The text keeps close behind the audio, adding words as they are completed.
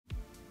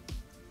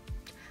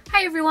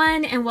Hi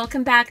everyone, and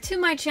welcome back to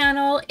my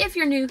channel. If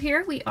you're new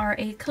here, we are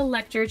a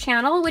collector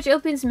channel which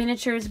opens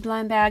miniatures,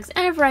 blind bags,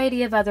 and a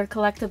variety of other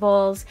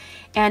collectibles.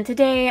 And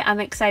today I'm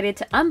excited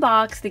to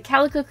unbox the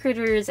Calico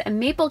Critters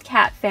Maple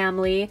Cat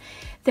family.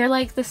 They're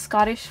like the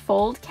Scottish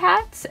fold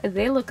cats.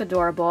 They look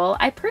adorable.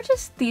 I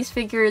purchased these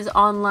figures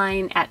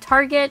online at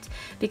Target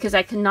because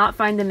I could not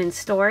find them in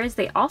stores.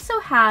 They also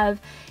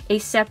have a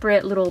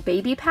separate little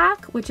baby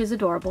pack, which is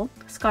adorable.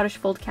 Scottish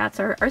fold cats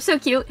are so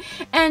cute.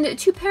 And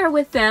to pair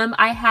with them,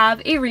 I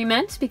have a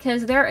Re-ment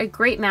because they're a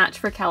great match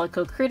for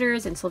Calico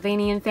Critters and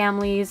Sylvanian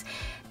Families.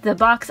 The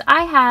box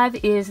I have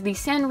is the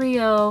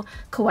Sanrio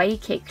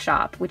Kawaii Cake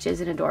Shop, which is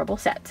an adorable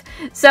set.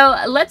 So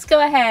let's go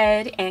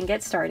ahead and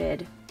get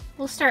started.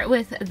 We'll start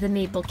with the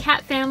Maple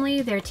Cat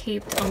family. They're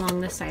taped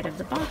along the side of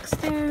the box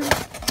there.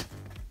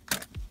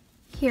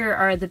 Here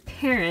are the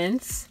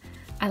parents.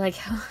 I like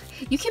how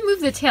you can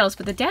move the tails,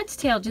 but the dad's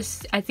tail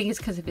just, I think it's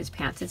because of his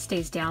pants, it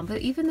stays down,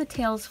 but even the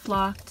tail's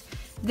flocked.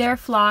 They're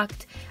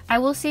flocked. I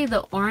will say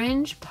the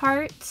orange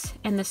parts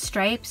and the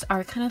stripes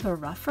are kind of a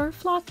rougher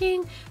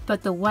flocking,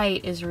 but the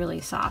white is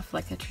really soft,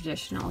 like a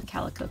traditional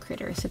Calico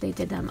Critter. So they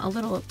did them a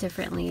little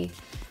differently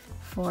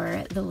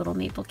for the little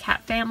Maple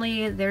Cat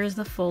family. There's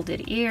the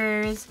folded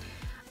ears.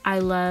 I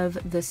love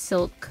the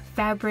silk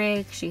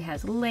fabric. She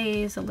has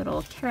lace, a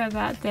little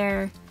cravat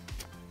there.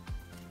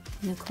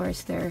 And of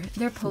course they're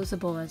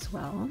posable as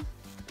well.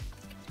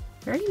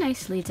 Very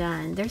nicely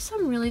done. There's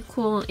some really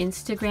cool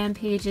Instagram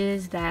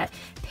pages that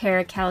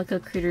pair Calico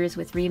Critters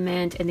with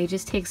Re-ment, and they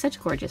just take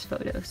such gorgeous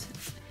photos.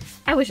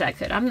 I wish I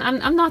could.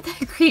 I'm not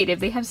that creative.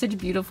 They have such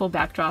beautiful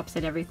backdrops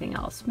and everything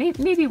else.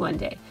 Maybe one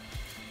day.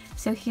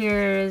 So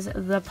here's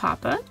the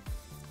Papa,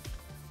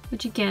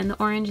 which again,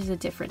 the orange is a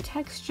different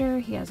texture.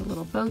 He has a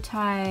little bow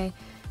tie,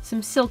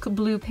 some silk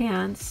blue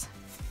pants,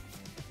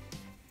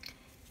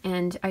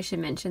 and I should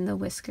mention the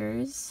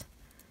whiskers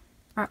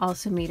are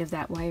also made of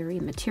that wiry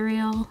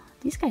material.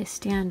 These guys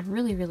stand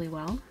really, really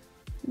well.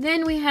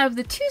 Then we have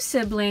the two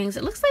siblings.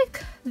 It looks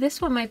like this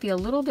one might be a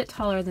little bit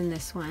taller than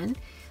this one,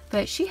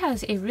 but she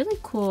has a really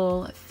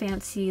cool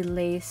fancy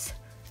lace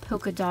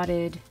polka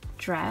dotted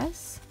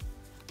dress.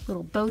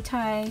 Little bow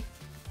tie.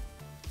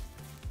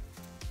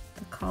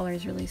 The collar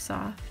is really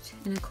soft,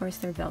 and of course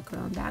they're Velcro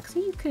on back, so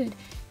you could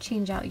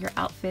change out your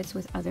outfits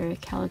with other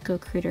Calico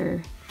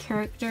Critter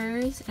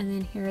characters. And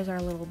then here's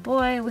our little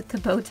boy with the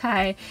bow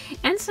tie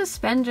and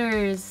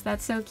suspenders.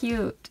 That's so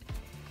cute.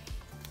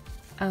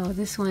 Oh,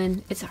 this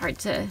one, it's hard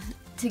to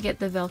get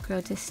the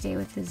Velcro to stay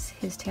with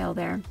his tail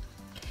there.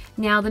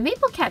 Now, the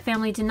Maple Cat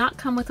family did not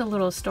come with a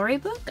little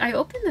storybook. I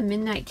opened the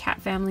Midnight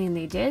Cat family and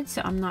they did,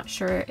 so I'm not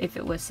sure if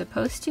it was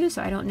supposed to,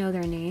 so I don't know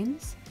their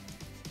names.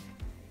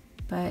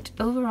 But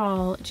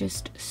overall,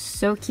 just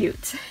so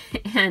cute.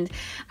 And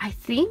I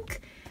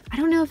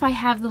don't know if I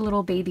have the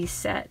little baby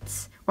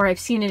sets or I've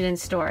seen it in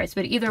stores,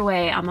 but either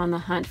way, I'm on the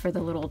hunt for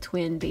the little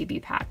twin baby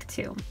pack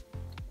too.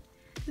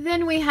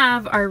 Then we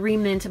have our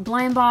Re-ment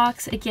blind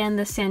box. Again,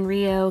 the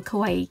Sanrio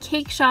Kawaii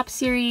Cake Shop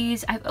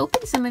series. I've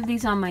opened some of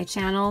these on my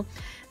channel.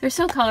 They're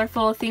so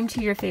colorful, themed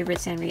to your favorite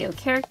Sanrio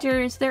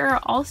characters. There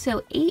are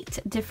also 8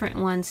 different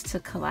ones to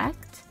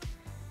collect.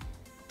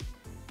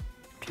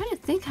 I'm trying to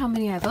think how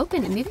many I've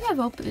opened, and maybe I've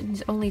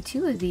opened only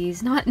 2 of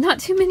these. Not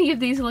too many of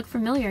these look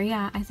familiar.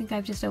 Yeah, I think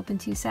I've just opened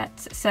 2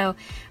 sets. So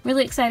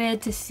really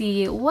excited to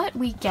see what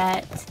we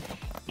get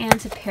and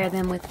to pair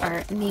them with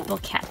our Maple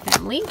Cat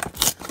family.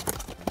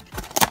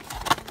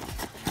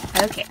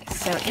 Okay,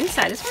 so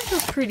inside, this one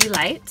feels pretty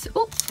light.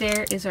 Oh,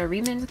 there is our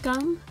Re-ment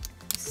gum.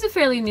 This is a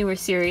fairly newer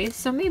series,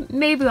 so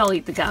maybe I'll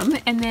eat the gum.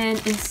 And then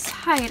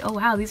inside, oh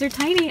wow, these are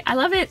tiny. I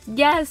love it.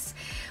 Yes,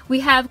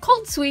 we have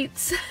cold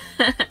sweets,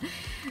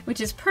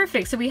 which is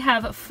perfect. So we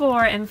have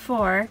 4 and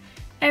 4.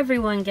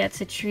 Everyone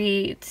gets a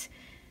treat.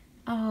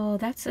 Oh,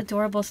 that's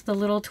adorable. So the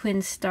little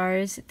twin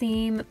stars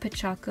theme,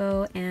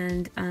 Pachaco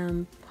and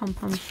Pom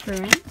Pom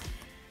Purin.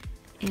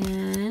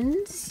 And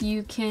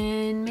you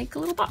can make a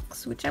little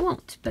box, which I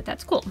won't, but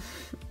that's cool.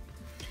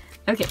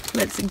 Okay,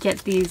 let's get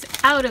these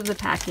out of the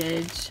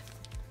package.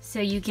 So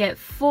you get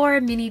 4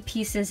 mini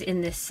pieces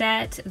in this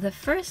set. The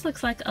first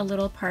looks like a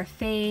little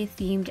parfait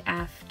themed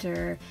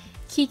after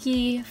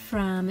Kiki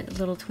from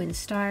Little Twin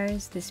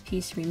Stars. This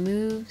piece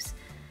removes.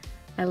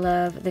 I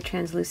love the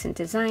translucent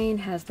design,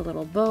 has the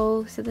little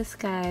bow, so this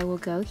guy will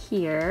go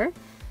here.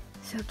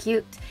 So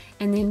cute.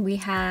 And then we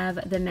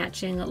have the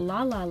matching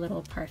Lala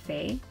little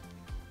parfait.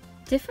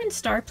 Different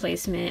star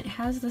placement,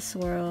 has the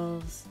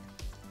swirls.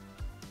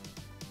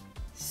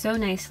 So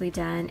nicely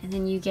done. And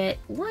then you get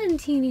 1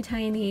 teeny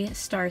tiny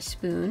star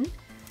spoon.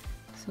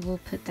 So we'll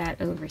put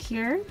that over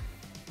here.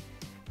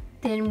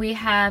 Then we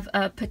have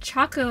a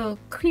Pachaco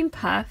cream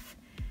puff.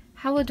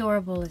 How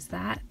adorable is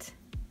that?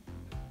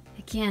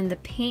 Again, the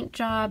paint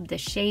job, the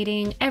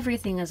shading,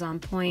 everything is on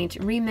point.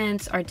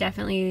 Re-ments are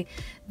definitely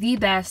the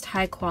best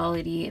high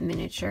quality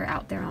miniature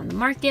out there on the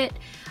market.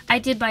 I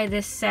did buy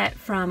this set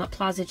from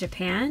Plaza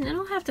Japan, and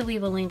I'll have to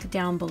leave a link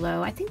down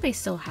below. I think they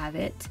still have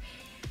it.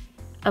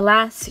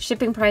 Alas,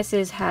 shipping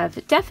prices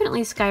have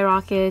definitely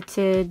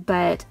skyrocketed,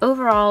 but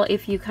overall,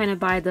 if you kind of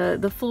buy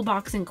the full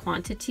box in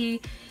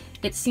quantity,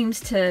 it seems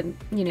to,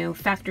 you know,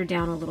 factor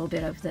down a little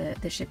bit of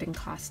the shipping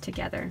cost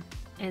together.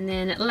 And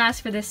then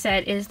last for this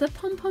set is the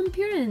Pom Pom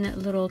Purin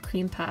little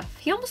cream puff.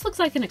 He almost looks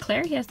like an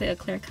eclair. He has the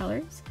eclair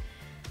colors.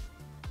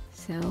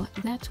 So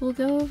that will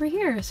go over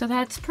here. So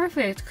that's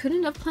perfect.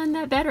 Couldn't have planned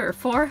that better.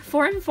 4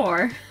 and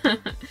 4.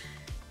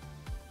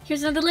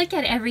 Here's another look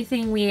at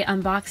everything we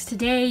unboxed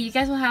today. You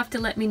guys will have to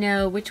let me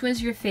know which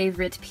was your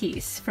favorite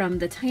piece, from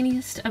the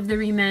tiniest of the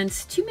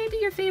Re-ments to maybe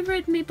your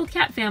favorite Maple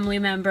Cat family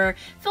member.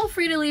 Feel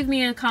free to leave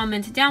me a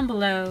comment down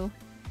below.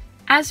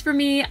 As for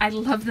me, I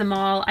love them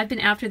all. I've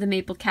been after the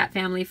Maple Cat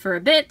family for a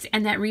bit,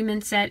 and that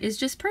Re-ment set is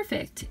just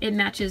perfect. It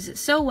matches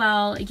so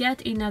well,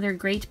 yet another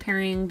great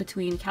pairing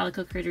between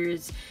Calico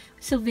Critters,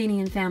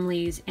 Sylvanian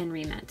Families, and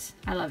Re-ment.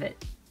 I love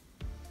it.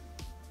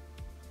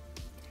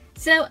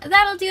 So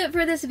that'll do it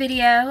for this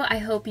video. I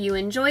hope you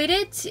enjoyed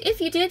it.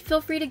 If you did,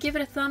 feel free to give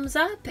it a thumbs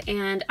up.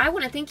 And I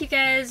want to thank you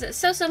guys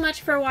so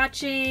much for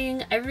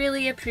watching. I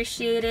really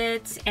appreciate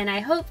it. And I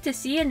hope to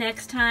see you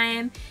next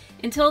time.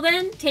 Until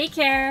then, take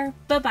care.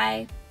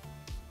 Bye-bye.